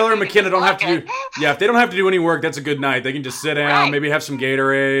Taylor and McKenna don't have to do, if they don't have to do any work, that's a good night. They can just sit down, maybe have some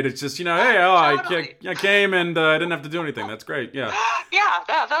Gatorade. It's just totally. I came and I didn't have to do anything. That's great. Yeah.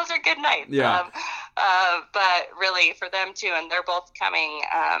 Yeah, those are good nights. Yeah. But really, for them too, and they're both coming.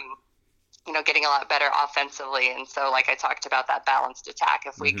 getting a lot better offensively. And so, like I talked about, that balanced attack,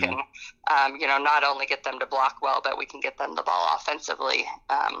 if we can, not only get them to block well, but we can get them the ball offensively,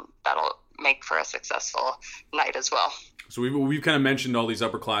 that'll make for a successful night as well. So we've kind of mentioned all these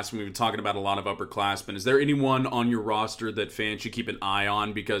upperclassmen. We've been talking about a lot of upperclassmen. Is there anyone on your roster that fans should keep an eye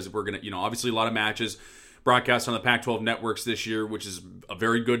on? Because we're going to, obviously a lot of matches broadcast on the Pac-12 networks this year, which is a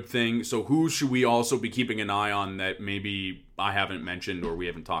very good thing. So who should we also be keeping an eye on that maybe I haven't mentioned or we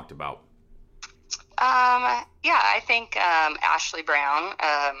haven't talked about? I think Ashley Brown,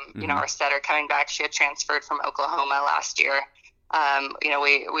 our setter coming back, she had transferred from Oklahoma last year.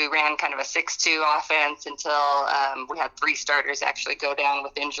 We ran kind of a 6-2 offense until we had 3 starters actually go down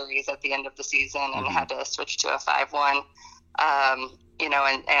with injuries at the end of the season and had to switch to a 5-1.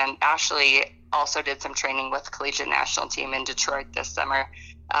 And Ashley also did some training with collegiate national team in Detroit this summer.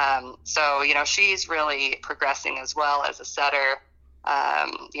 She's really progressing as well as a setter.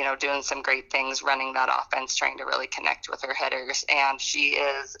 Doing some great things, running that offense, trying to really connect with her headers. And she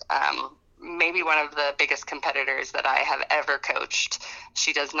is maybe one of the biggest competitors that I have ever coached.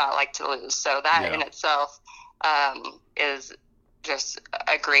 She does not like to lose. So that in itself is just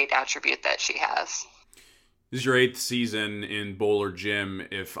a great attribute that she has. This is your 8th season in Bowler Gym,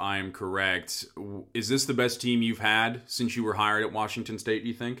 if I'm correct. Is this the best team you've had since you were hired at Washington State, do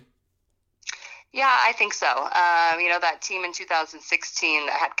you think? Yeah, I think so. That team in 2016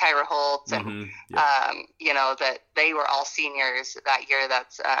 that had Kyra Holtz and, that they were all seniors that year.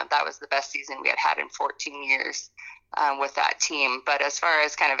 That was the best season we had in 14 years with that team. But as far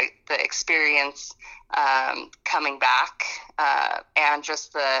as kind of the experience coming back and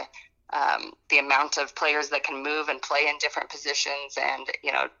just the amount of players that can move and play in different positions and,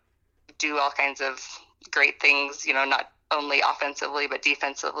 do all kinds of great things, not only offensively but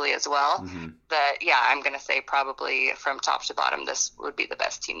defensively as well, I'm going to say probably from top to bottom, this would be the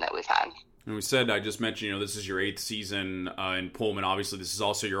best team that we've had. And we said, I just mentioned, this is your 8th season in Pullman. Obviously, this is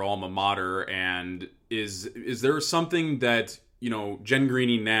also your alma mater. And is there something that, Jen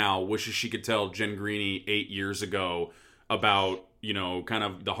Greeny now wishes she could tell Jen Greeny 8 years ago about, kind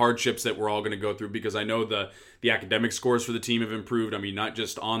of the hardships that we're all going to go through? Because I know the academic scores for the team have improved. I mean, not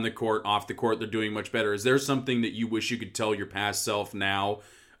just on the court, off the court, they're doing much better. Is there something that you wish you could tell your past self now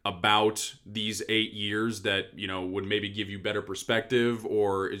about these 8 years that, would maybe give you better perspective?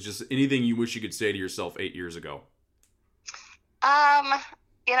 Or is just anything you wish you could say to yourself 8 years ago?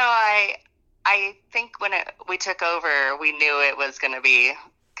 I think when we took over, we knew it was going to be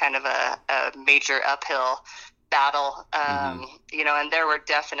kind of a major uphill battle, and there were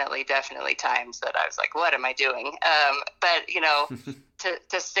definitely times that I was like, what am I doing? But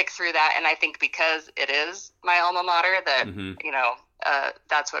to stick through that. And I think because it is my alma mater that,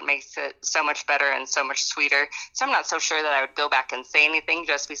 that's what makes it so much better and so much sweeter. So I'm not so sure that I would go back and say anything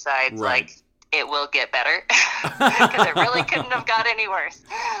just besides it will get better, because it really couldn't have got any worse.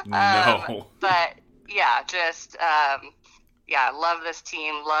 No. But love this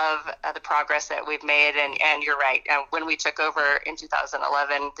team, love the progress that we've made. And you're right. When we took over in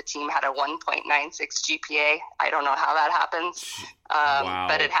 2011, the team had a 1.96 GPA. I don't know how that happens,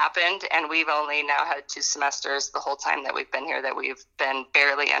 but it happened. And we've only now had 2 semesters the whole time that we've been here that we've been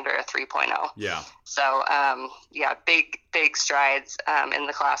barely under a 3.0. Yeah. So, big strides in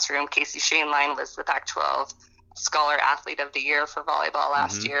the classroom. Casey Shainline was the Pac-12 Scholar Athlete of the Year for volleyball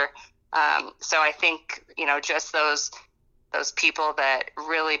last year. So I think, just those people that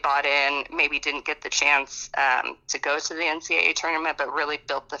really bought in, maybe didn't get the chance to go to the NCAA tournament, but really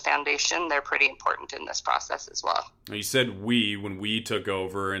built the foundation. They're pretty important in this process as well. You said when we took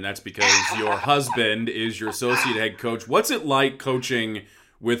over, and that's because your husband is your associate head coach. What's it like coaching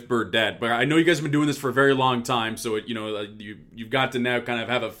with Burdette? But I know you guys have been doing this for a very long time, so you've got to now kind of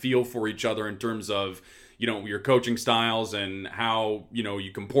have a feel for each other in terms of your coaching styles and how,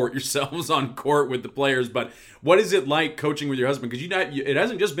 you comport yourselves on court with the players. But what is it like coaching with your husband? Because it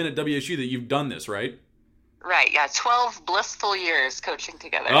hasn't just been at WSU that you've done this, right? Right, yeah, 12 blissful years coaching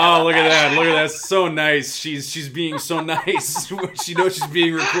together. Oh, look at that. Look at that. So nice. She's being so nice. She knows she's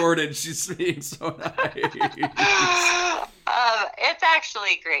being recorded. She's being so nice. It's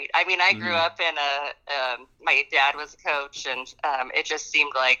actually great. I mean, I grew up in my dad was a coach, and it just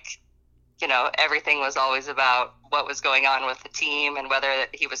seemed like, everything was always about what was going on with the team and whether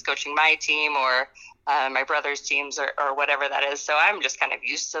he was coaching my team or my brother's teams or whatever that is. So I'm just kind of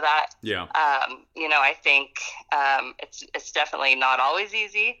used to that. Yeah. I think it's definitely not always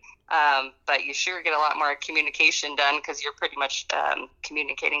easy, but you sure get a lot more communication done because you're pretty much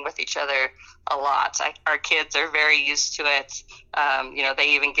communicating with each other a lot. Our kids are very used to it.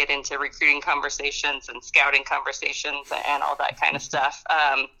 They even get into recruiting conversations and scouting conversations and all that kind of stuff.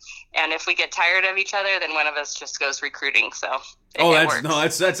 And if we get tired of each other, then one of us just goes recruiting. So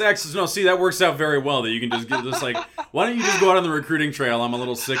that's excellent. No, see, that works out very well. That you can just get this like, why don't you just go out on the recruiting trail? I'm a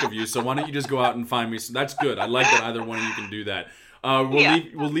little sick of you, so why don't you just go out and find me? So that's good. I like that either one of you can do that.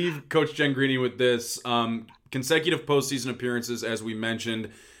 We'll leave Coach Jen Greeny with this. Consecutive postseason appearances, as we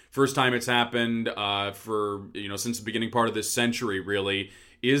mentioned. First time it's happened since the beginning part of this century, really.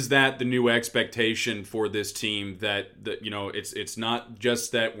 Is that the new expectation for this team that it's not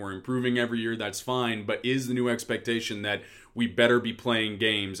just that we're improving every year, that's fine, but is the new expectation that we better be playing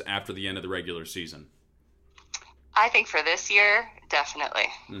games after the end of the regular season? I think for this year, definitely.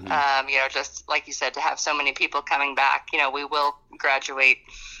 Mm-hmm. Just like you said, to have so many people coming back, we will graduate,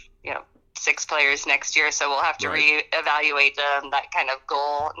 6 players next year, so we'll have to reevaluate that kind of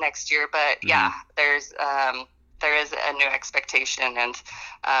goal next year. But yeah, there is a new expectation, and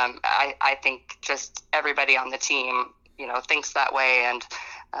I think just everybody on the team, thinks that way, and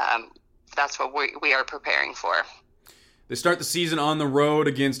that's what we are preparing for. They start the season on the road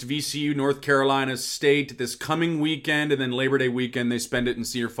against VCU, North Carolina State, this coming weekend, and then Labor Day weekend they spend it in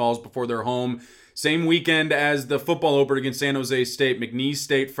Cedar Falls before they're home. Same weekend as the football opener against San Jose State, McNeese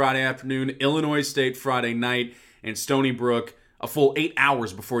State Friday afternoon, Illinois State Friday night, and Stony Brook a full 8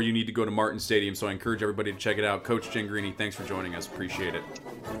 hours before you need to go to Martin Stadium. So I encourage everybody to check it out. Coach Jen Greeny, thanks for joining us. Appreciate it.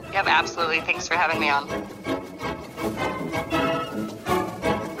 Yep, absolutely. Thanks for having me on.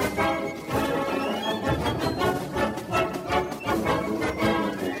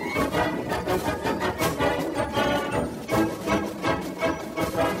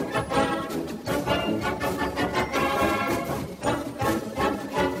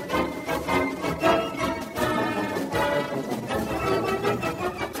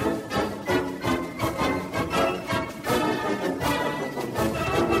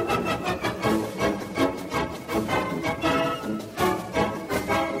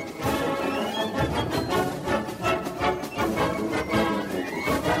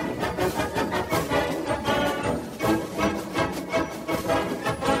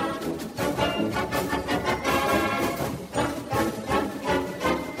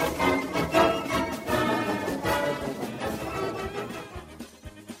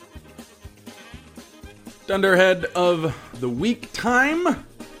 Dunderhead of the week time,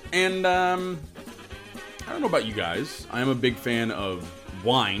 and I don't know about you guys. I am a big fan of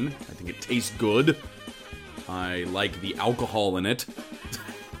wine. I think it tastes good. I like the alcohol in it.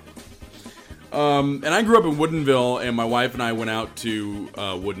 And I grew up in Woodinville, and my wife and I went out to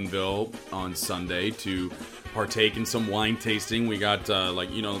Woodinville on Sunday to partake in some wine tasting. We got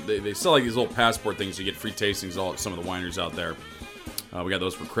they sell like these little passport things. You get free tastings at some of the wineries out there. We got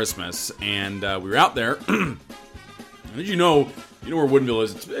those for Christmas, and we were out there. As you know where Woodinville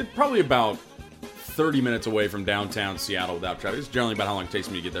is. It's probably about 30 minutes away from downtown Seattle without traffic. It's generally about how long it takes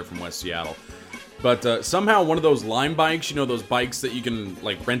me to get there from West Seattle. But somehow one of those Lime bikes, those bikes that you can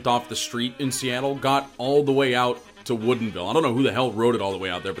rent off the street in Seattle, got all the way out to Woodinville. I don't know who the hell rode it all the way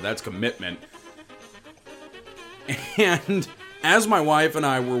out there, but that's commitment. And as my wife and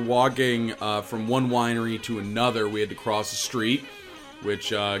I were walking from one winery to another, we had to cross the street.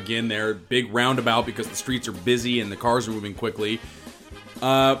 Which, again, they're big roundabout because the streets are busy and the cars are moving quickly.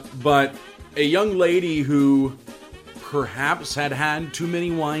 But a young lady who perhaps had too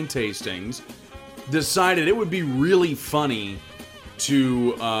many wine tastings decided it would be really funny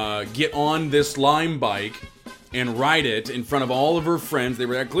to get on this Lime bike and ride it in front of all of her friends. They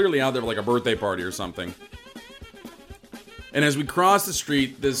were clearly out there for like a birthday party or something. And as we cross the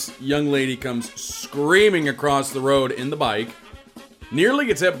street, this young lady comes screaming across the road in the bike. Nearly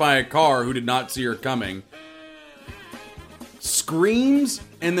gets hit by a car who did not see her coming. Screams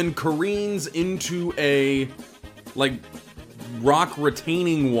and then careens into a rock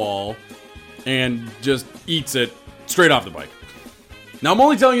retaining wall and just eats it straight off the bike. Now I'm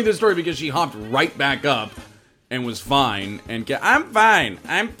only telling you this story because she hopped right back up and was fine and I'm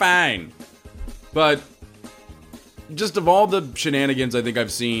fine. But just of all the shenanigans I think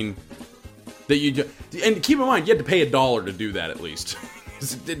I've seen that you do, and keep in mind, you had to pay $1 to do that at least.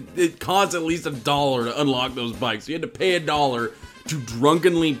 It costs at least $1 to unlock those bikes. You had to pay $1 to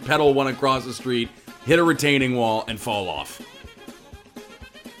drunkenly pedal one across the street, hit a retaining wall, and fall off.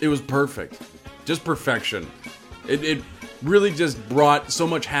 It was perfect. Just perfection. It really just brought so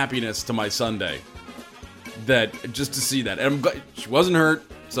much happiness to my Sunday that just to see that. And I'm glad she wasn't hurt,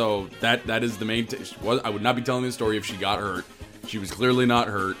 so that is the main. I would not be telling this story if she got hurt. She was clearly not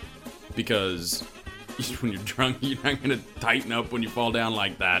hurt because when you're drunk, you're not going to tighten up when you fall down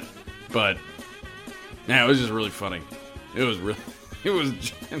like that. But yeah, it was just really funny. It was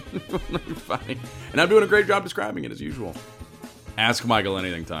genuinely funny. And I'm doing a great job describing it as usual. Ask Michael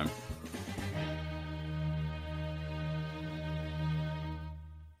anything time.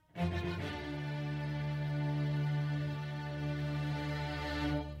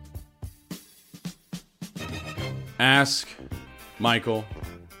 Ask Michael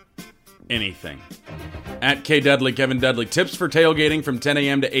anything. At K Dudley, Kevin Dudley. Tips for tailgating from 10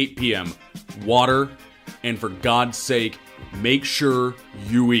 a.m. to 8 p.m. Water, and for God's sake, make sure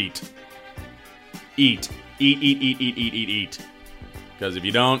you eat. Eat. Eat. Because if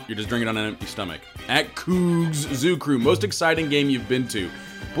you don't, you're just drinking on an empty stomach. At Cougs Zoo Crew. Most exciting game you've been to.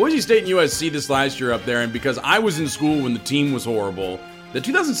 Boise State and USC this last year up there, and because I was in school when the team was horrible. The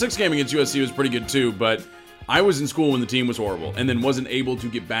 2006 game against USC was pretty good too, but I was in school when the team was horrible, and then wasn't able to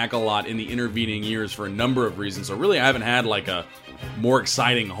get back a lot in the intervening years for a number of reasons. So really, I haven't had like a more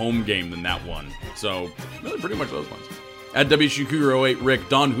exciting home game than that one. So really, pretty much those ones. At WSU Cougar 08, Rick,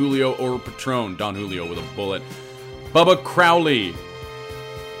 Don Julio or Patron? Don Julio with a bullet. Bubba Crowley.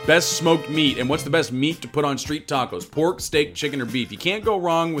 Best smoked meat, and what's the best meat to put on street tacos? Pork, steak, chicken, or beef? You can't go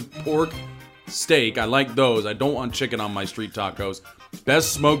wrong with pork, steak. I like those. I don't want chicken on my street tacos.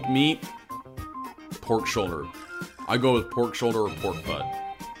 Best smoked meat. Pork shoulder. I go with pork shoulder or pork butt.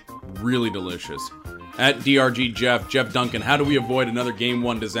 Really delicious. At DRG Jeff Duncan, how do we avoid another Game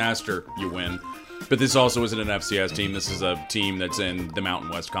 1 disaster? You win. But this also isn't an FCS team. This is a team that's in the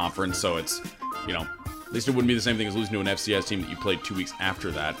Mountain West Conference, so it's, at least it wouldn't be the same thing as losing to an FCS team that you played 2 weeks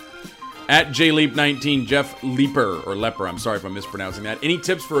after that. At JLeap19, Jeff Leper, I'm sorry if I'm mispronouncing that. Any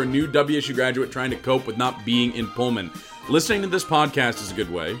tips for a new WSU graduate trying to cope with not being in Pullman? Listening to this podcast is a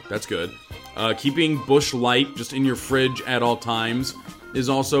good way. That's good. Keeping Busch Light just in your fridge at all times is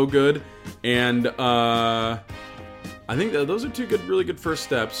also good. And I think those are two really good first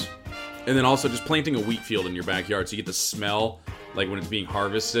steps. And then also just planting a wheat field in your backyard so you get the smell like when it's being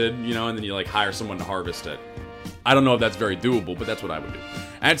harvested, and then you hire someone to harvest it. I don't know if that's very doable, but that's what I would do.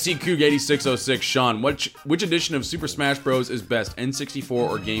 At CCoog8606, Sean, which edition of Super Smash Bros. Is best, N64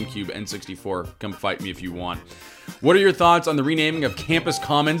 or GameCube? N64. Come fight me if you want. What are your thoughts on the renaming of Campus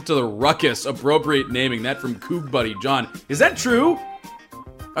Commons to the Ruckus? Appropriate naming. That from Coog Buddy. John, is that true?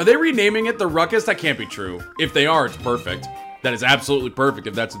 Are they renaming it the Ruckus? That can't be true. If they are, it's perfect. That is absolutely perfect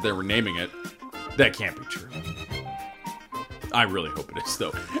if that's what they're renaming it. That can't be true. I really hope it is,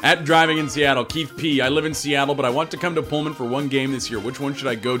 though. At Driving in Seattle, Keith P. I live in Seattle, but I want to come to Pullman for one game this year. Which one should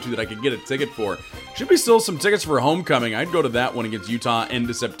I go to that I could get a ticket for? Should be still some tickets for homecoming. I'd go to that one against Utah end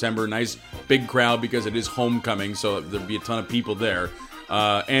of September. Nice big crowd because it is homecoming, so there'd be a ton of people there.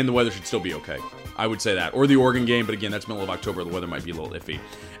 And the weather should still be okay. I would say that. Or the Oregon game, but again, that's middle of October. The weather might be a little iffy.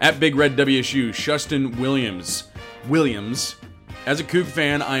 At Big Red WSU, Shustin Williams. As a Coug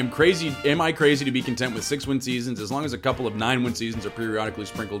fan, am I crazy to be content with 6-win seasons as long as a couple of 9-win seasons are periodically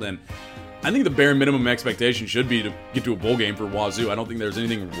sprinkled in? I think the bare minimum expectation should be to get to a bowl game for Wazoo. I don't think there's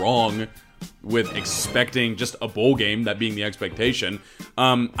anything wrong with expecting just a bowl game, that being the expectation.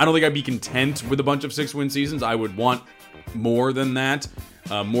 I don't think I'd be content with a bunch of 6-win seasons. I would want more than that.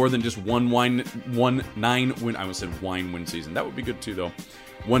 More than just one 9-win. I almost said wine-win season. That would be good too, though.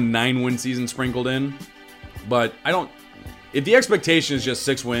 One 9-win season sprinkled in. But if the expectation is just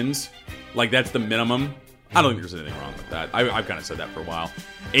 6 wins, that's the minimum, I don't think there's anything wrong with that. I've kind of said that for a while.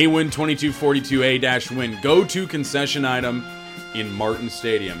 A-win 2242 A-win. Go-to concession item in Martin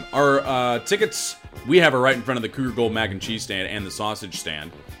Stadium. Our tickets we have are right in front of the Cougar Gold mac and cheese stand and the sausage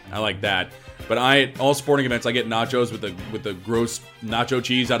stand. I like that. But all sporting events, I get nachos with the gross nacho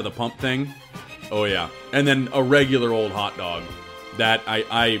cheese out of the pump thing. Oh yeah. And then a regular old hot dog. That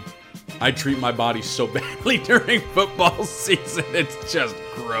I treat my body so badly during football season. It's just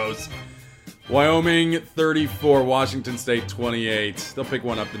gross. Wyoming 34, Washington State 28. They'll pick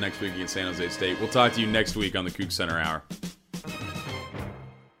one up the next week against San Jose State. We'll talk to you next week on the Coug Center Hour.